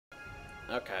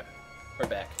Okay, we're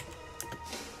back.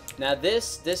 Now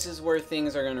this is where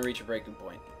things are going to reach a breaking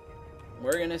point.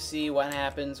 We're going to see what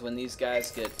happens when these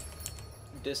guys get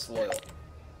disloyal.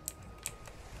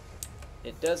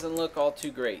 It doesn't look all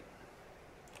too great,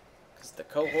 because the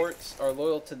cohorts are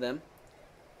loyal to them.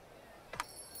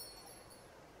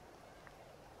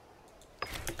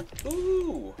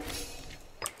 Ooh!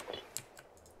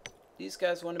 These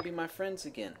guys want to be my friends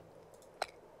again.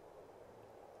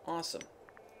 Awesome.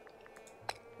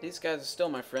 These guys are still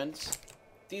my friends.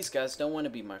 These guys don't want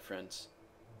to be my friends.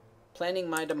 Planning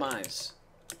my demise.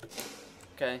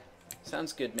 Okay.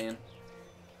 Sounds good, man.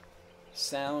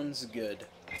 Sounds good.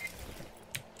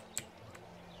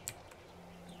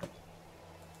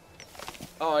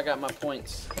 Oh, I got my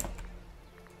points.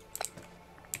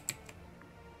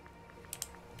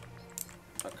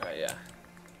 Okay, yeah.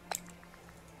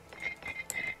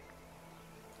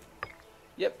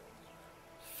 Yep.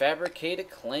 Fabricate a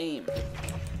claim.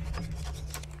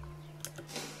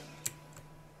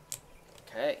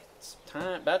 Okay, it's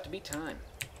time. About to be time.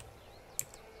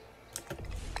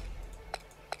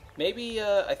 Maybe,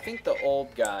 I think the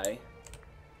old guy.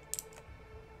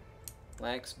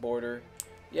 Lax border.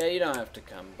 Yeah, you don't have to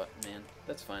come, but man,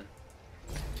 that's fine.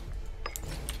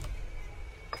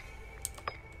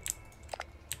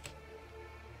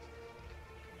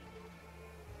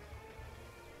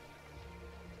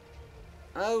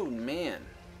 Oh man.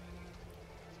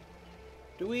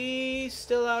 Do we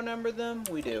still outnumber them?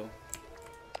 We do.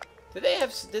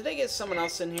 Did they get someone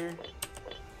else in here?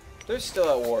 They're still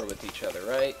at war with each other,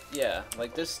 right? Yeah,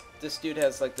 like this dude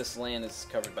has like this land is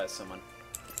covered by someone.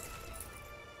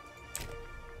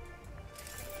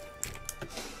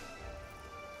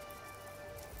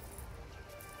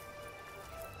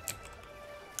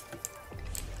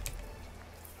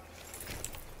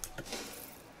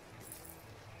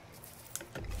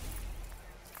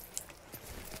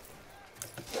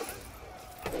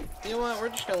 You know what? We're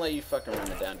just gonna let you fucking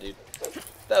run it down, dude.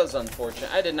 That was unfortunate.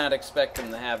 I did not expect him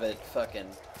to have it fucking...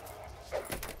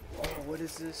 Oh, what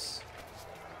is this?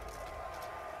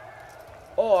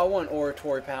 Oh, I want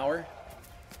oratory power.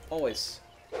 Always.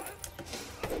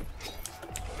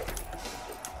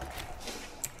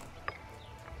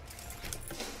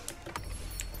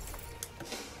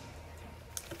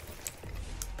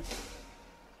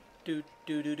 Do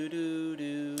do do do do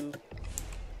do.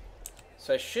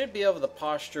 So I should be able to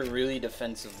posture really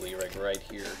defensively, like right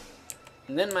here.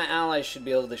 And then my allies should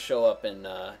be able to show up and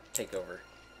take over.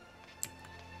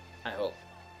 I hope.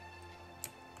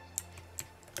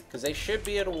 Because they should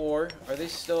be at a war. Are they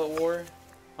still at war?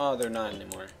 Oh, they're not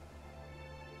anymore.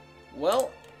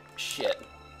 Well, shit.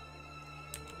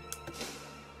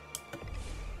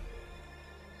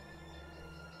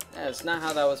 That's not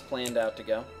how that was planned out to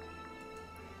go.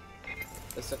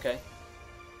 That's okay.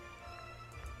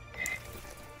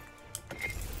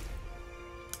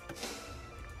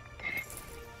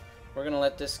 We're gonna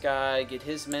let this guy get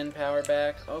his manpower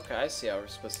back. Okay, I see how we're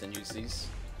supposed to use these.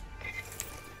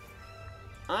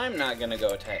 I'm not gonna go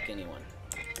attack anyone.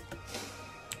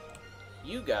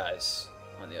 You guys,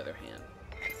 on the other hand.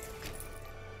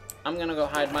 I'm gonna go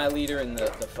hide my leader in the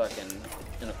fucking...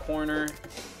 in a corner.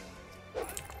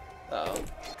 Uh-oh.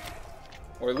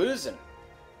 We're losing.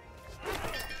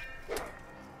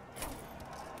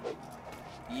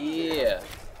 Yeah.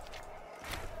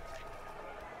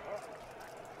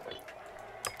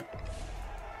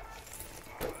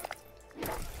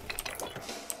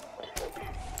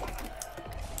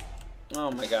 Oh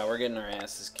my god, we're getting our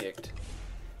asses kicked.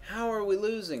 How are we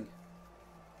losing?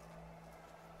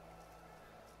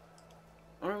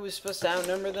 Aren't we supposed to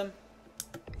outnumber them?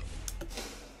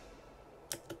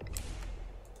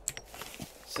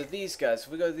 So these guys, if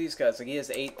we go to these guys, like he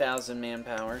has 8,000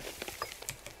 manpower.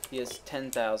 He has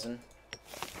 10,000.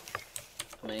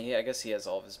 I mean, I guess he has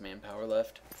all of his manpower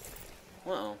left.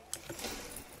 Uh-oh.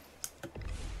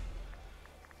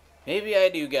 Maybe I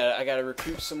do I gotta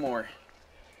recruit some more.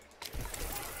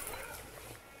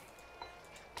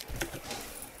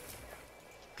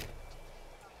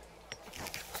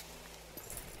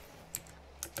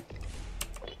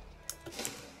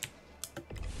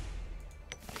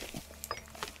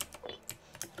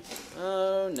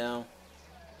 Oh no.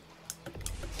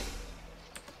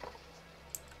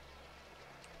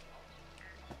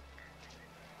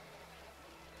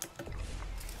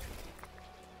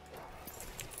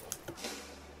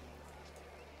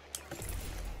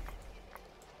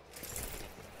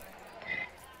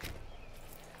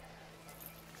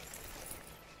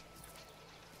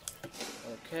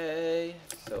 Okay,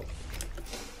 so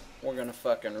we're gonna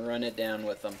fucking run it down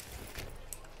with them.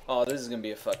 Oh, this is gonna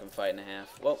be a fucking fight and a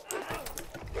half. Well,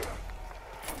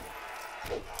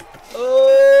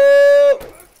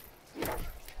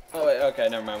 Okay,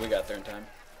 never mind. We got there in time.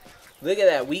 Look at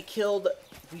that. We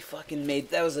fucking made...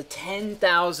 That was a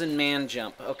 10,000 man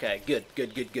jump. Okay, good.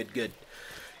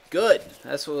 Good.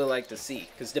 That's what we like to see.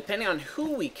 Because depending on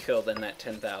who we killed in that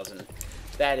 10,000,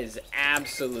 that is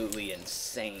absolutely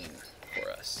insane for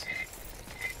us.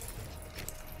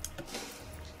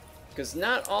 Because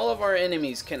not all of our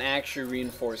enemies can actually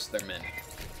reinforce their men.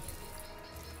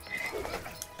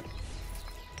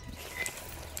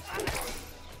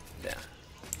 Yeah.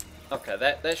 Okay,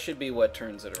 that should be what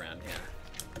turns it around,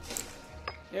 yeah.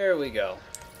 There we go.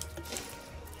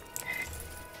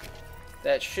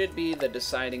 That should be the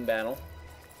deciding battle.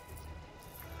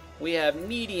 We have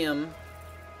medium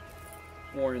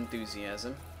war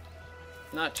enthusiasm.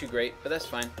 Not too great, but that's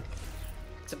fine.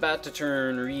 It's about to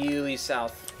turn really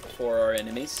south for our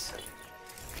enemies.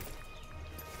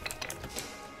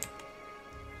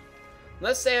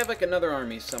 Unless they have like another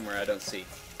army somewhere I don't see.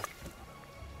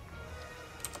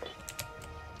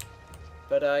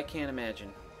 But I can't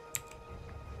imagine.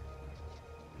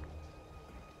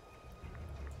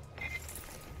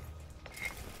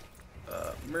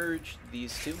 Merge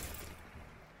these two.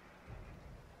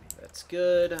 That's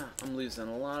good. I'm losing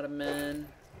a lot of men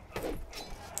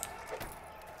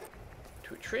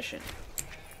to attrition.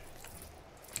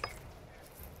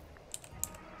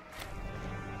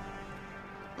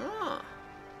 Ah.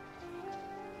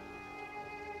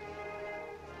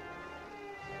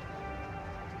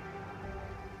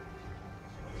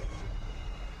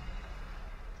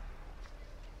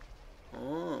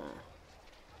 Oh.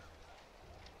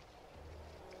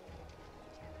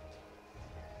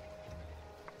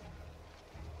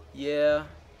 Yeah.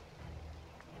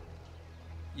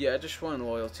 Yeah, I just won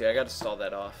loyalty. I gotta stall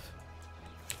that off.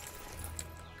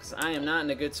 Because I am not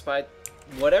in a good spot.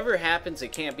 Whatever happens,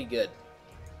 it can't be good.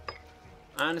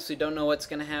 I honestly don't know what's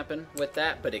gonna happen with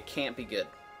that, but it can't be good.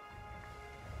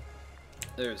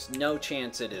 There's no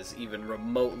chance it is even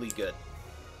remotely good.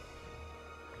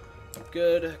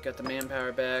 Good. Got the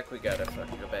manpower back. We gotta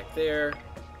fucking go back there.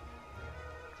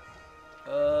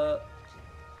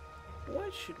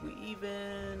 What should we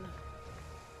even...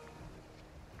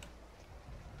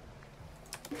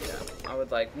 Yeah, I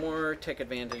would like more tech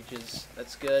advantages.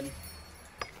 That's good.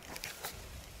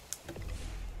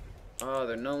 Oh,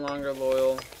 they're no longer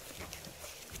loyal.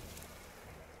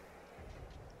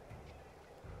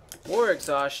 War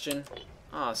exhaustion.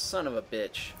 Aw, oh, son of a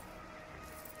bitch.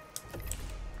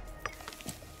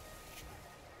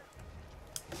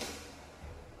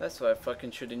 That's what I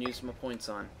fucking should have used my points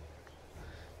on.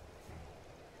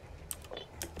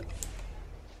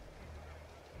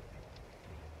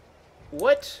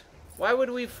 What? Why would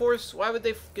we force... Why would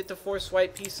they get to force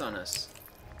white peace on us?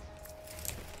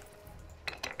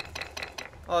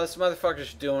 Oh, this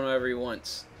motherfucker's doing whatever he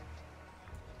wants.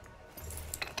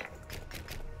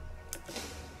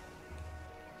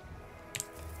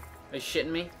 Are you shitting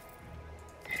me?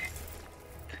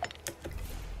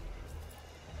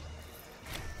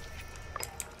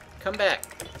 Come back.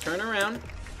 Turn around.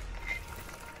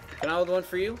 Can I hold one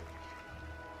for you?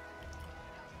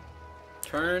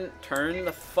 Turn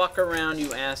the fuck around,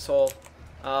 you asshole.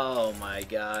 Oh my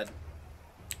god.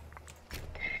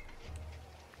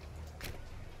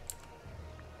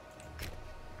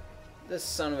 This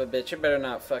son of a bitch, it better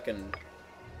not fucking...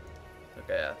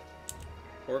 Okay, yeah.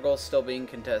 War goal's still being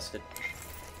contested.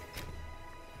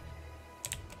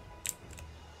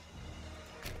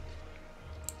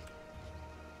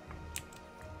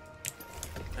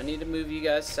 I need to move you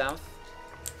guys south.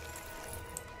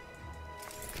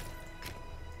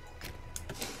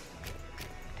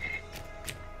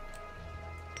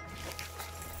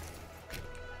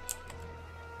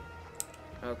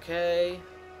 Okay.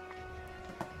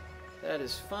 That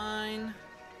is fine.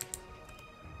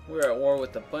 We're at war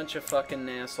with a bunch of fucking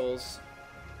assholes.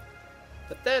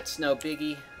 But that's no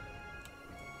biggie.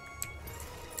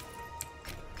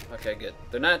 Okay, good.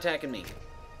 They're not attacking me.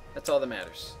 That's all that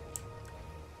matters.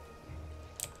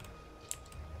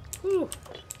 Whew.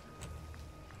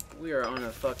 We are on a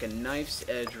fucking knife's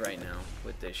edge right now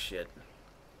with this shit.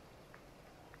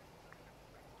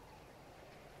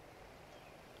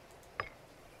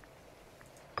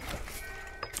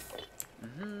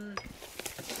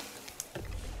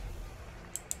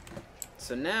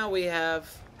 So now we have...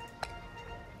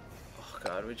 Oh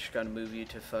god, we just gotta move you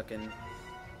to fucking...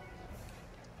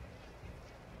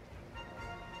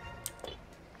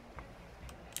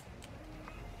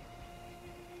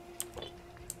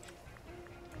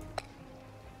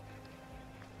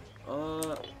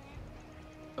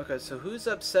 Okay, so who's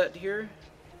upset here?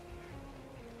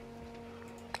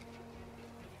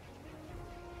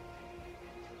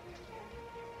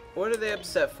 What are they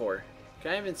upset for?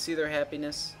 Can I even see their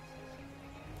happiness?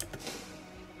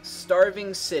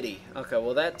 Starving city. Okay,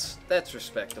 well that's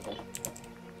respectable.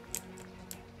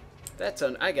 That's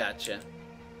on. I gotcha.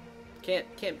 Can't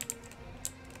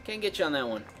get you on that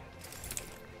one.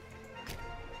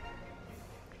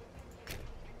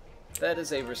 That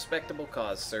is a respectable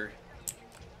cause, sir.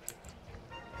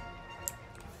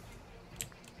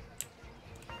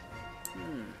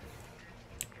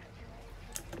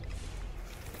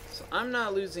 So I'm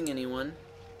not losing anyone.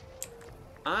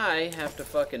 I have to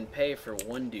fucking pay for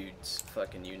one dude's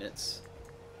fucking units.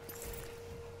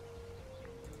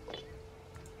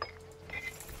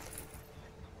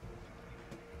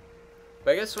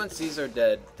 But I guess once these are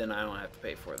dead, then I don't have to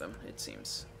pay for them, it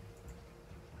seems.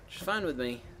 Which is fine with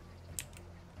me.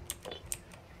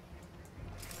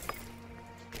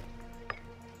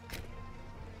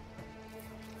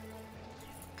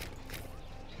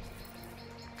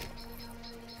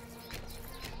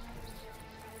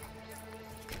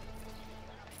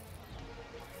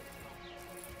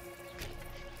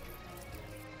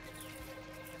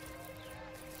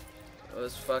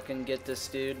 Let's fucking get this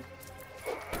dude.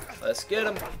 Let's get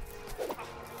him.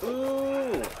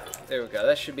 Ooh, there we go.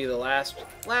 That should be the last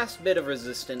bit of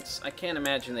resistance. I can't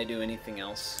imagine they do anything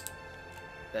else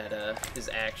that is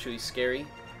actually scary.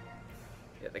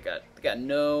 Yeah, they got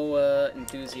no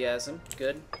enthusiasm.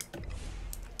 Good.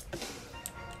 I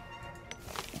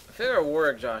figure our war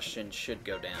exhaustion should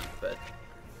go down, but.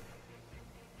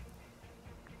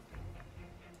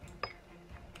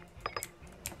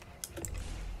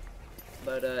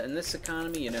 But in this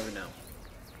economy, you never know.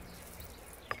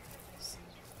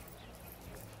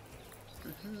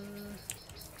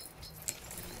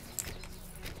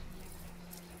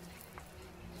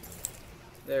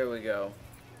 There we go.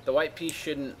 The white piece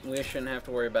we shouldn't have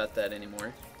to worry about that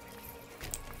anymore.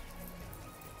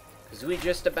 Because we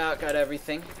just about got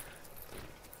everything.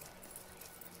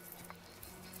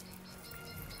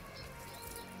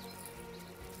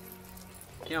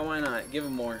 Yeah, why not? Give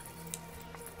them more.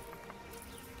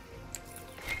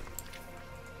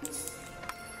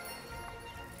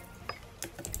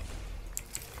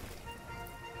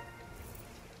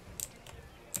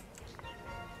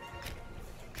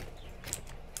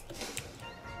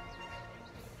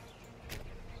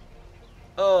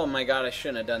 Oh my god, I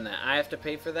shouldn't have done that. I have to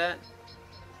pay for that?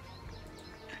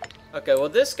 Okay, well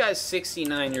this guy's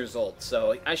 69 years old,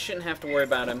 so I shouldn't have to worry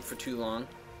about him for too long.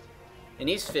 And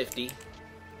he's 50.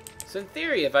 So in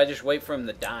theory, if I just wait for him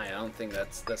to die, I don't think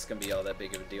that's going to be all that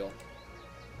big of a deal,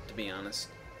 to be honest.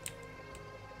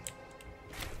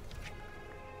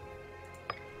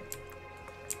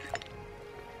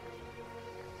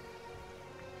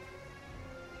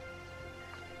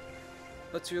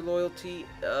 What's your loyalty?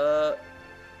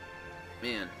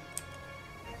 Man.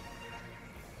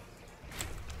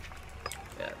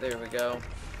 Yeah, there we go.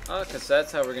 Oh, because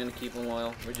that's how we're going to keep them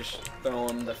loyal. We're just throwing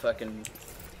them the fucking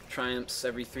triumphs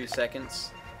every 3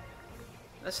 seconds.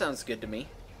 That sounds good to me.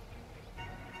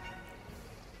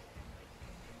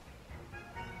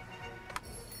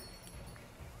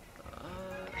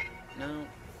 No,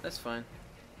 that's fine.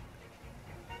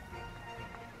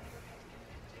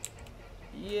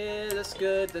 Yeah, that's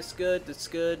good, that's good, that's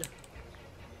good.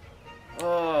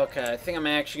 Oh, okay, I think I'm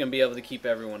actually going to be able to keep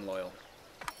everyone loyal.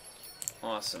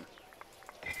 Awesome.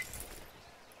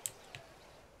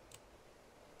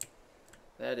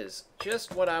 That is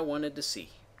just what I wanted to see.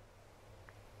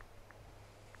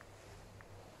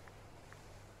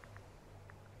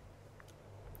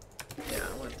 Yeah,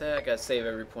 I want that. I gotta save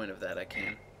every point of that I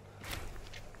can.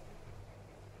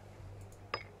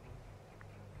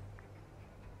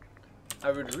 I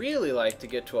would really like to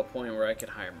get to a point where I could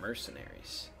hire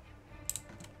mercenaries.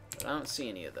 But I don't see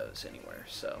any of those anywhere,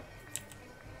 so.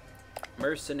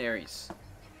 Mercenaries.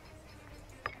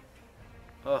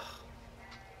 Oh.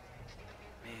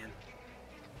 Man.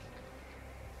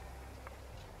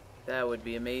 That would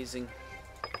be amazing.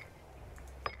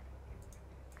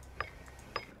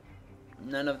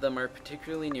 None of them are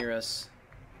particularly near us,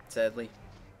 sadly.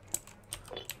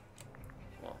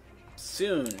 Well,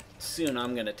 soon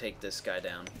I'm gonna take this guy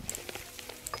down.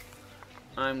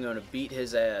 I'm gonna beat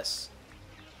his ass.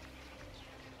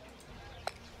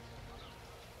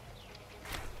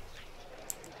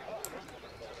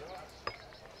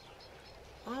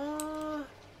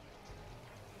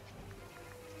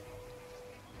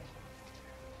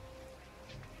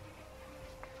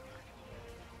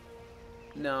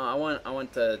 No, I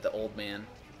want the old man.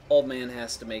 Old man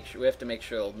has to make sure. We have to make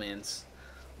sure the old man's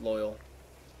loyal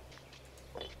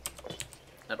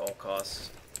at all costs.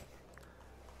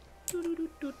 At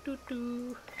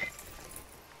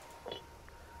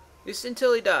least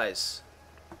until he dies.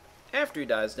 After he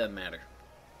dies, doesn't matter.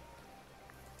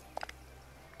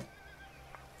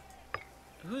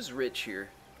 Who's rich here?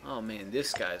 Oh man,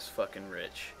 this guy's fucking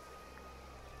rich.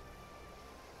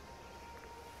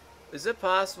 Is it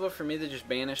possible for me to just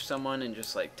banish someone and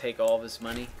just like take all of his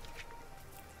money?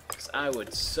 Because I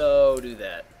would so do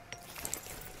that.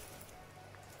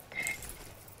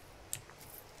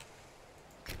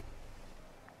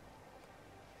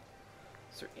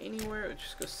 Is there anywhere? We'll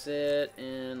just go sit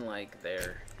in like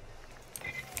there.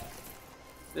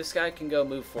 This guy can go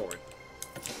move forward.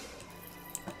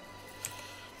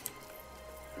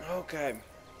 Okay.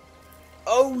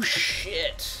 Oh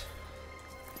shit!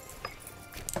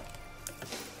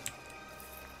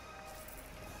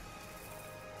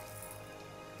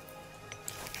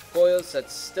 Boils,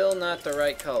 that's still not the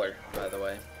right color, by the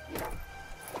way.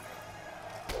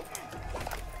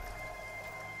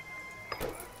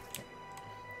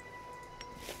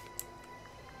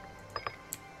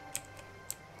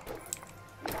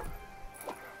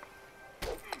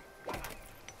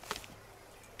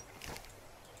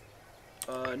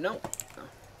 No.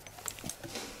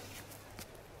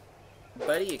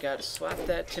 Buddy, you gotta swap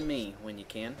that to me when you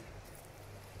can.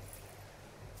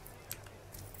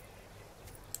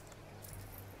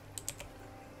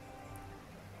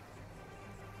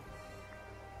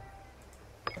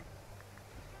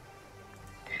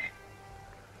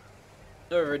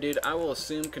 However, dude, I will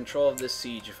assume control of this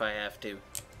siege if I have to.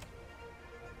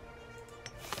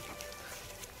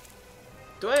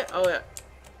 Do I? Oh, yeah.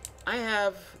 I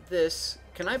have this.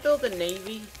 Can I build a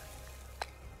navy?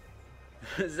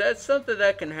 Is that something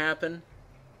that can happen?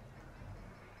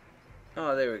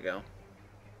 Oh, there we go.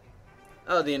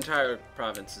 Oh, the entire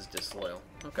province is disloyal.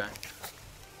 Okay.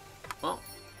 Well.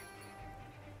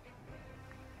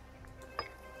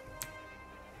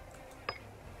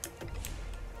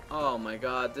 Oh my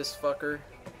god, this fucker.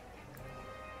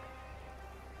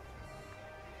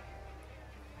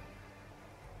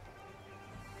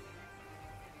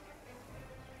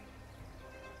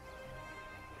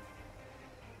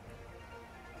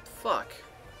 Fuck.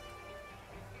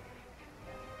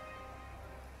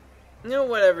 No,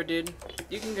 whatever, dude.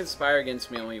 You can conspire against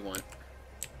me all you want.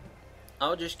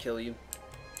 I'll just kill you.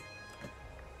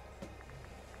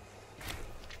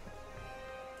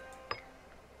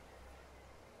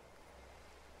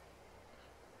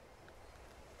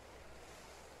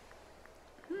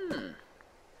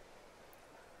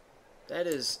 That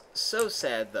is so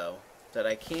sad, though, that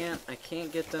I can't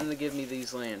get them to give me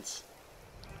these lands.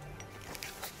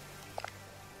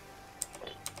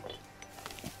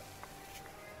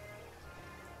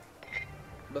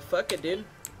 But fuck it, dude.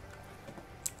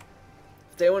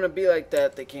 If they want to be like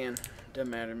that, they can.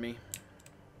 Doesn't matter to me.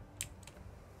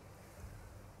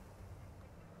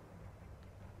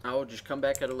 I will just come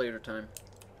back at a later time.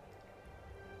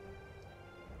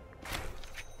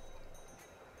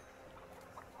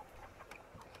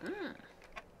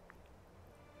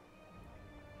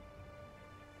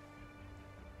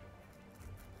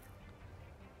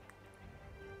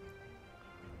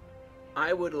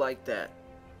 I would like that.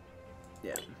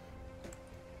 Yeah.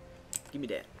 Give me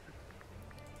that.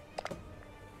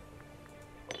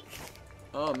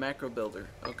 Oh, macro builder.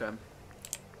 Okay.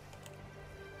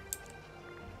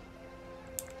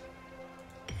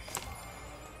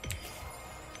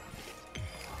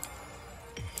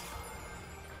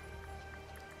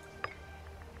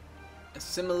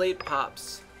 Assimilate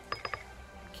pops.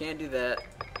 Can't do that.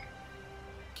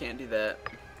 Can't do that.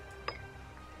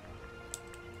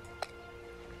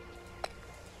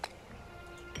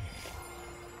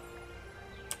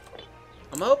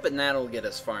 I'm hoping that'll get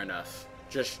us far enough.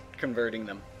 Just converting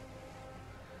them.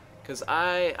 Because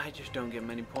I just don't get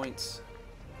many points.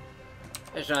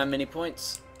 I just don't have many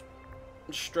points.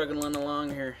 I'm just struggling along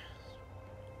here.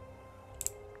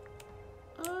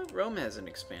 Rome hasn't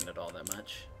expanded all that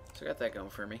much. So I got that going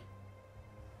for me.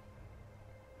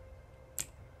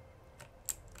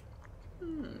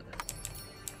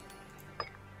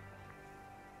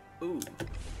 Ooh.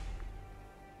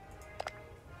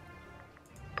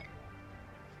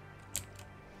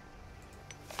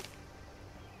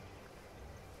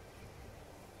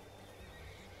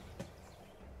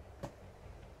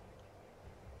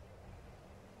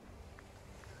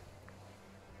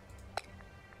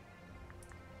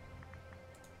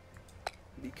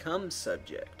 Become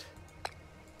subject.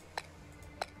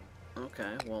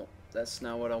 Okay, well, that's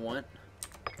not what I want.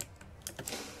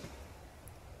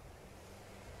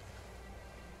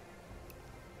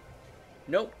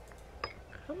 Nope.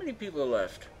 How many people are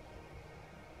left?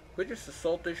 We just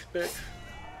assault this bitch?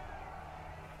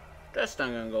 That's not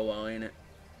gonna go well, ain't it?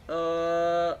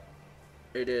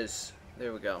 It is.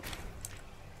 There we go.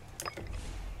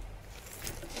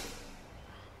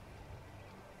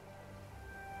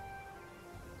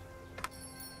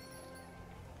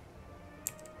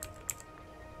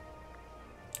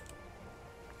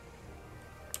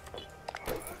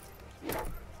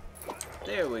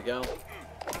 There we go.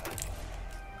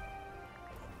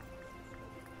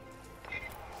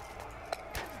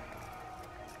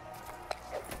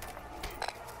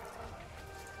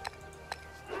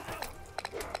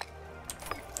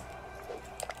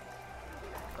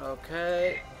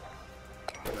 Okay.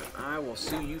 I will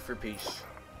sue you for peace.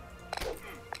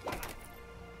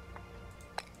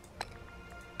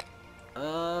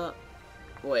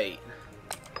 Wait.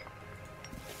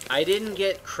 I didn't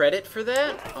get credit for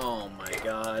that? Oh my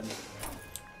god.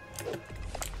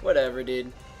 Whatever,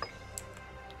 dude.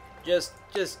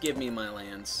 Just give me my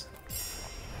lands.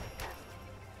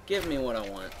 Give me what I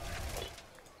want.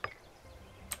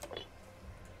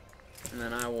 And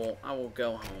then I will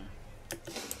go home.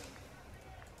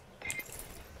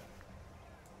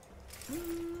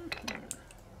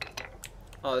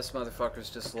 Oh, this motherfucker's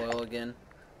disloyal again.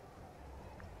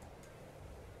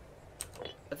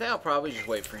 I think I'll probably just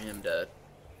wait for him to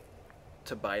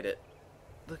bite it.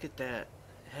 Look at that.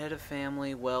 Head of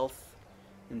family, wealth,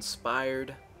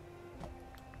 inspired.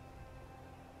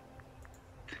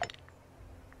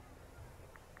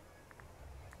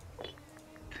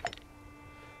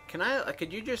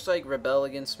 Could you just like rebel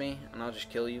against me and I'll just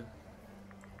kill you?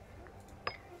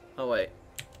 Oh wait.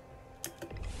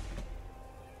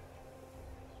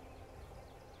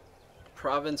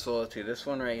 Province loyalty. This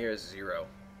one right here is 0.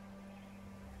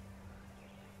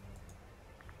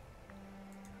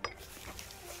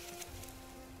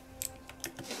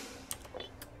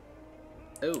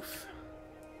 Oof.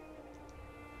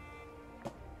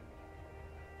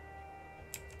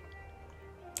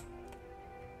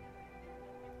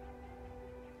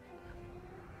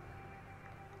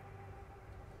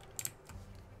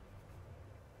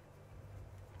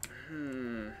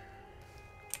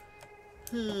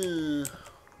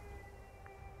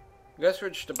 I guess we're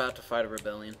just about to fight a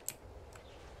rebellion.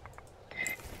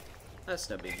 That's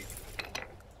no biggie.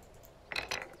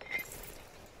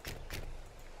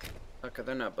 Okay,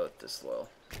 they're not both disloyal.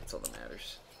 That's all that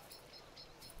matters.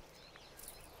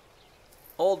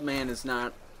 Old man is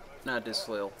not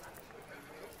disloyal.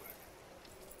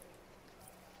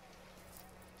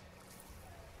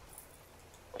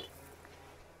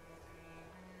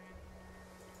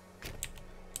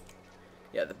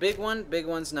 Yeah, the big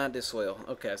one's not disloyal.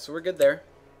 Okay, so we're good there.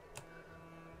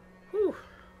 Whew.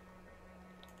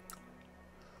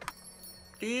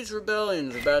 These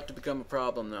rebellions are about to become a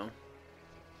problem, though.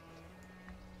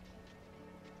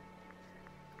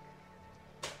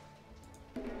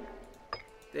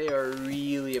 They are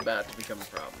really about to become a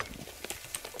problem.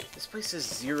 This place has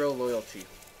 0 loyalty.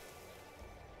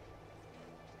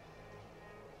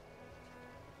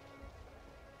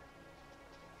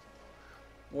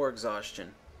 War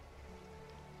exhaustion.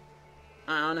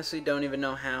 I honestly don't even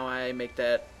know how I make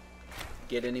that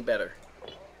get any better.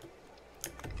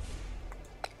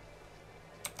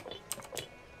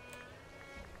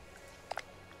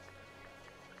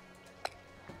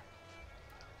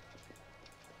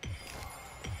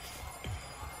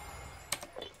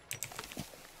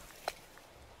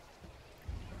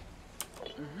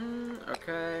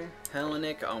 Okay.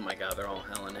 Hellenic. Oh my god, they're all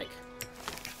Hellenic.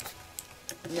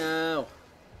 No.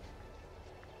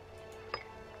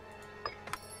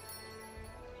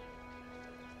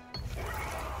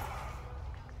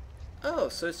 Oh,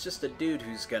 so it's just a dude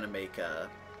who's gonna make a...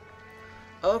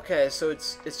 Okay, so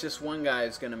it's just one guy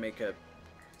who's gonna make a...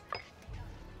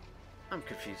 I'm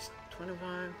confused.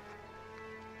 21...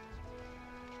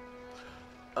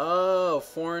 Oh,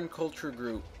 foreign culture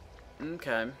group.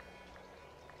 Okay.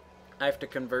 I have to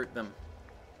convert them.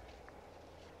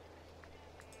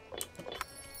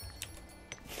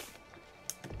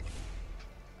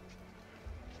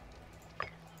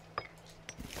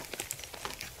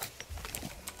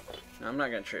 No, I'm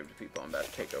not gonna trade with people I'm about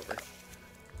to take over.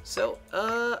 So,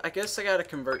 I guess I gotta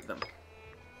convert them.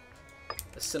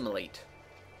 Assimilate.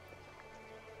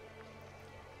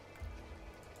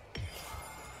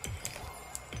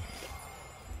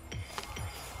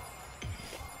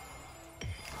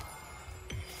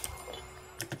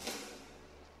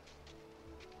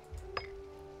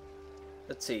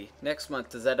 Let's see. Next month,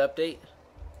 does that update?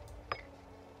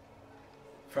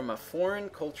 From a foreign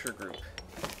culture group.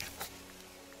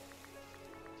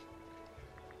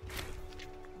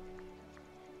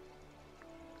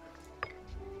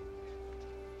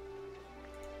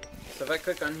 So if I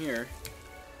click on here,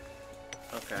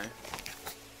 okay.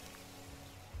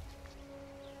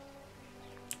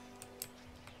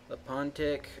 The pawn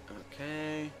tick.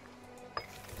 Okay.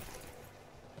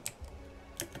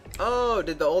 Oh,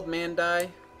 did the old man die?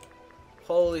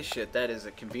 Holy shit, that is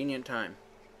a convenient time.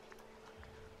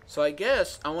 So I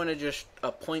guess I want to just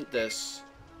appoint this.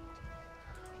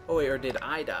 Oh wait, or did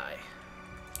I die?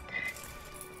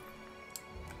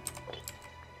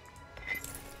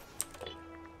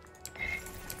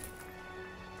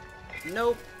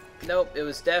 Nope. Nope, it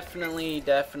was definitely,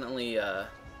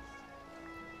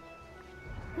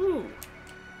 whew.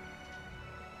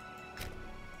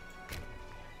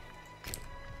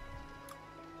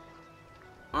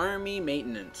 Army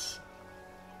maintenance.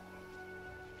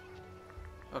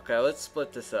 Okay, let's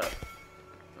split this up.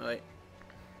 Wait.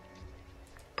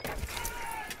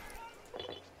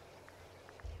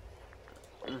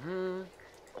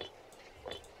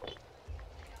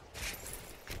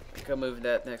 Go move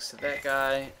that next to that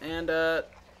guy, and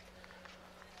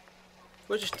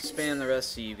we'll just disband the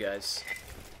rest of you guys.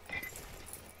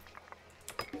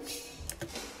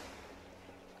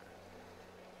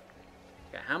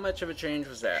 Okay, how much of a change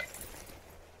was that?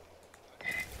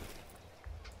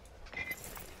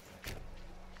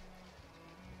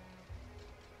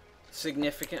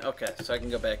 Significant? Okay, so I can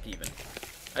go back even.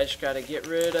 I just gotta get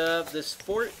rid of this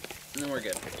fort, and then we're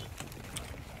good.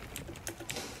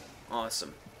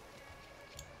 Awesome.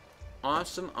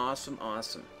 Awesome, awesome,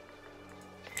 awesome.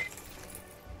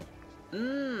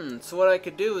 So what I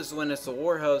could do is when it's a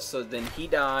war host, so then he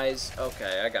dies.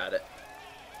 Okay, I got it.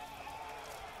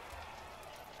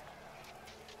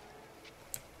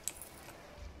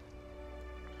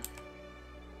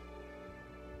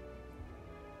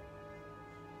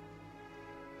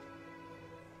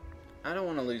 I don't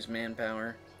want to lose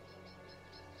manpower.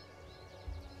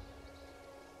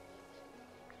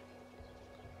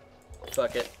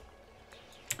 Fuck it.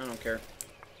 I don't care.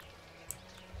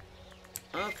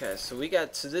 Okay, so we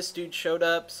got, so this dude showed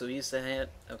up, so he's the hand.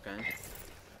 Okay.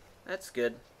 That's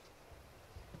good.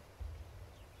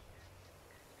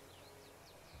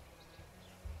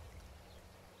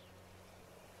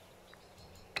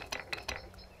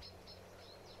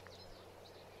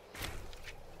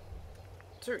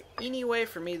 Is there any way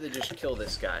for me to just kill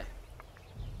this guy?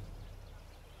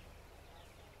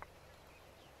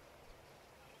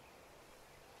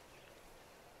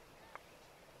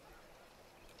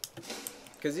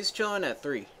 Because he's chilling at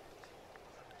 3.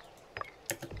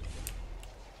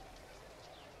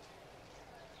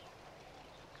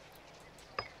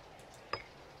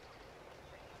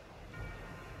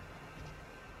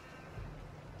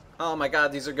 Oh my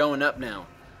god, these are going up now.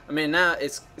 I mean, now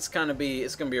it's gonna be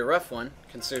a rough one,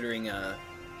 considering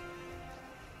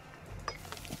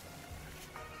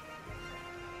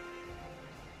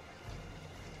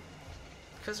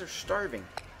because they're starving.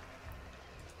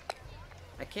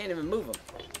 I can't even move them.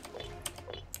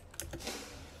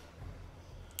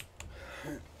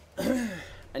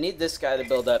 I need this guy to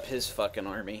build up his fucking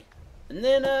army. And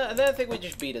then I think we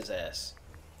just beat his ass.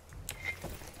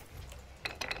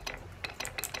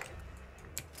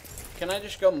 Can I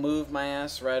just go move my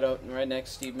ass right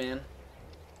next to Steve, man?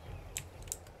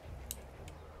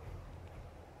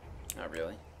 Not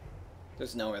really.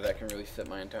 There's nowhere that can really fit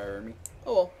my entire army.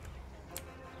 Oh well.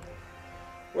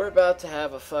 We're about to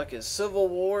have a fucking civil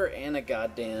war and a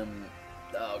goddamn,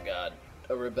 oh god,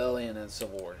 a rebellion and a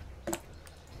civil war. I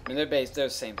mean, they're the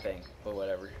same thing, but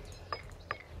whatever.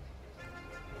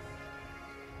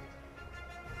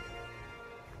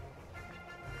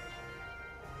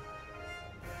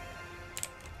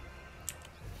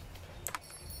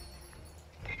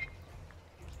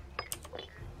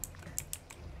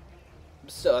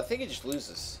 So I think he just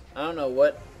loses. I don't know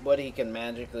what he can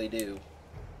magically do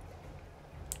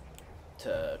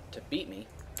to beat me.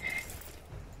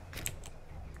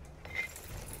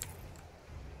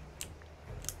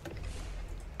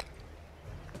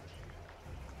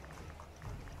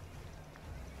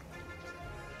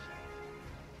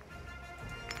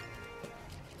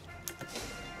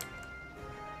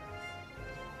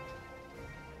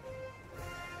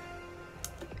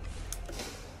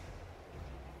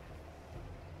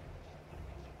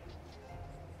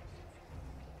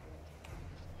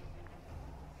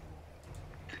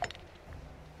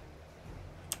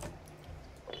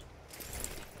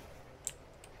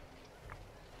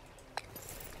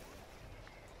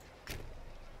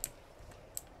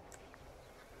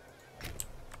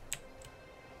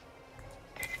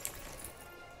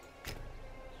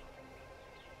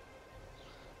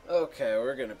 Okay,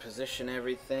 we're going to position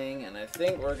everything, and I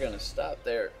think we're going to stop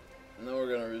there. And then we're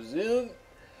going to resume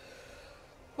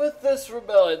with this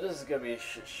rebellion. This is going to be a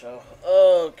shit show.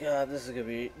 Oh god, this is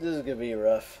going to be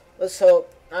rough. Let's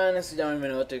hope. I honestly don't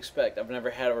even know what to expect. I've never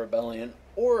had a rebellion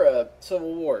or a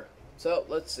civil war. So,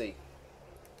 let's see.